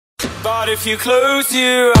But if you close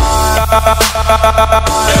your eyes,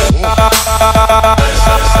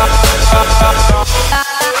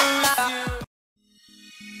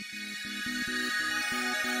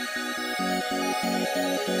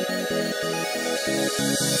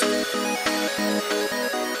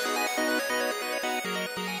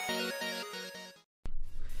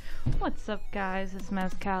 What's up guys, it's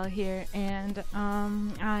Mezcall here, and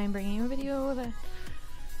I'm bringing you a video that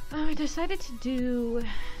I decided to do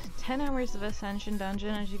 10 hours of Ascension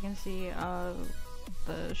Dungeon. As you can see,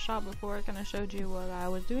 the shot before kind of showed you what I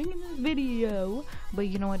was doing in this video, but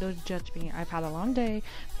you know what, don't judge me. I've had a long day,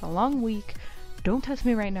 a long week. Don't touch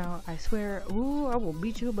me right now, I swear. Ooh, I will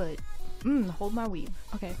beat you, but hold my weed.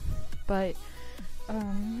 Okay, but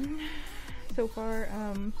so far,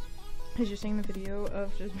 as you're seeing the video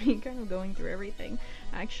of just me kind of going through everything.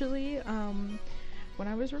 Actually, when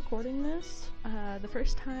I was recording this, the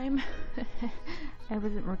first time, I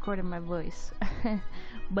wasn't recording my voice,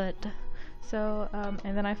 but, so,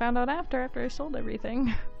 and then I found out after I sold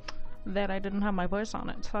everything, that I didn't have my voice on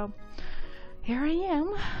it, so, here I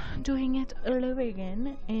am, doing it all over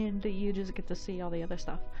again, and you just get to see all the other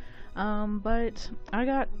stuff. But I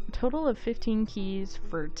got a total of 15 keys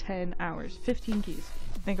for 10 hours. 15 keys.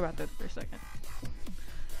 Think about that for a second.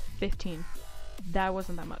 15. That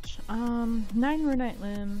wasn't that much. 9 runite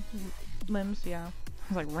limbs, yeah.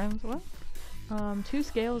 I was like, rims, what? 2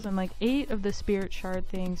 scales and like 8 of the spirit shard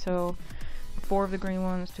thing, so 4 of the green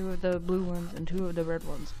ones, 2 of the blue ones, and 2 of the red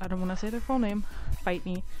ones. I don't want to say their full name. Fight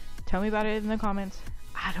me. Tell me about it in the comments.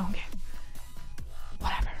 I don't care.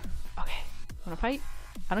 Whatever. Okay. Wanna fight?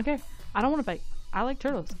 I don't care. I don't want to fight. I like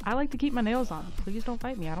turtles. I like to keep my nails on. Please don't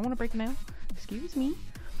fight me. I don't want to break a nail. Excuse me.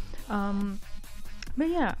 But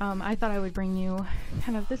yeah, I thought I would bring you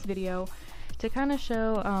kind of this video to kind of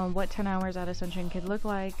show what 10 hours at Ascension could look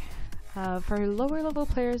like for lower level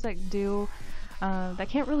players that that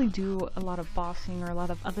can't really do a lot of bossing or a lot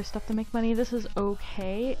of other stuff to make money. This is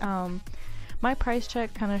okay. My price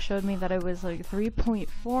check kind of showed me that it was like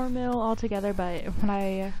 3.4 mil altogether, but when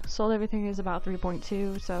I sold everything it was about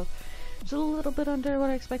 3.2, so it's a little bit under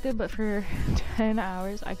what I expected, but for 10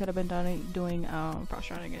 hours I could have been doing Frost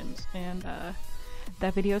Dragons, and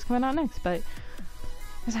that video is coming out next, but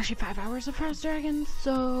it's actually 5 hours of Frost Dragons,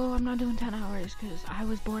 so I'm not doing 10 hours because I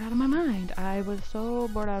was bored out of my mind. I was so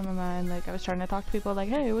bored out of my mind. Like, I was trying to talk to people like,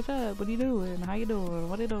 hey, what's up? What are you doing? How you doing?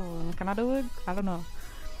 What are you doing? Can I do it? I don't know.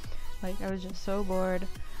 Like, I was just so bored,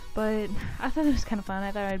 but I thought it was kind of fun.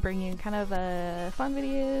 I thought I'd bring you kind of a fun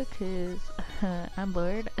video, because I'm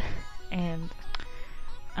bored, and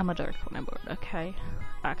I'm a jerk when I'm bored, okay?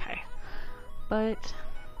 Okay. But,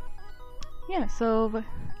 yeah, so,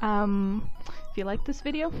 if you like this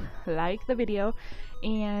video, like the video,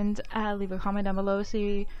 and leave a comment down below,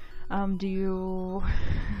 see, would you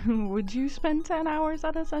spend 10 hours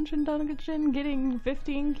at Ascension Dungeon getting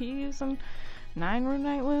 15 keys and 9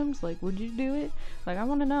 runite limbs? Like, would you do it? Like, I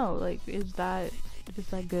want to know, like, is that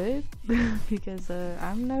good? Because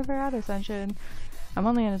I'm never at Ascension. I'm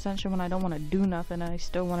only at Ascension when I don't want to do nothing and I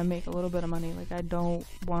still want to make a little bit of money. Like, I don't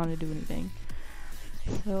want to do anything.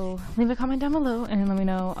 So leave a comment down below and let me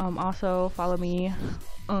know. Also follow me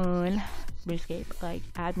on Rescape, like,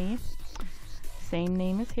 add me, same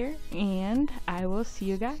name as here, and I will see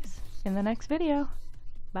you guys in the next video.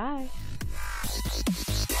 Bye.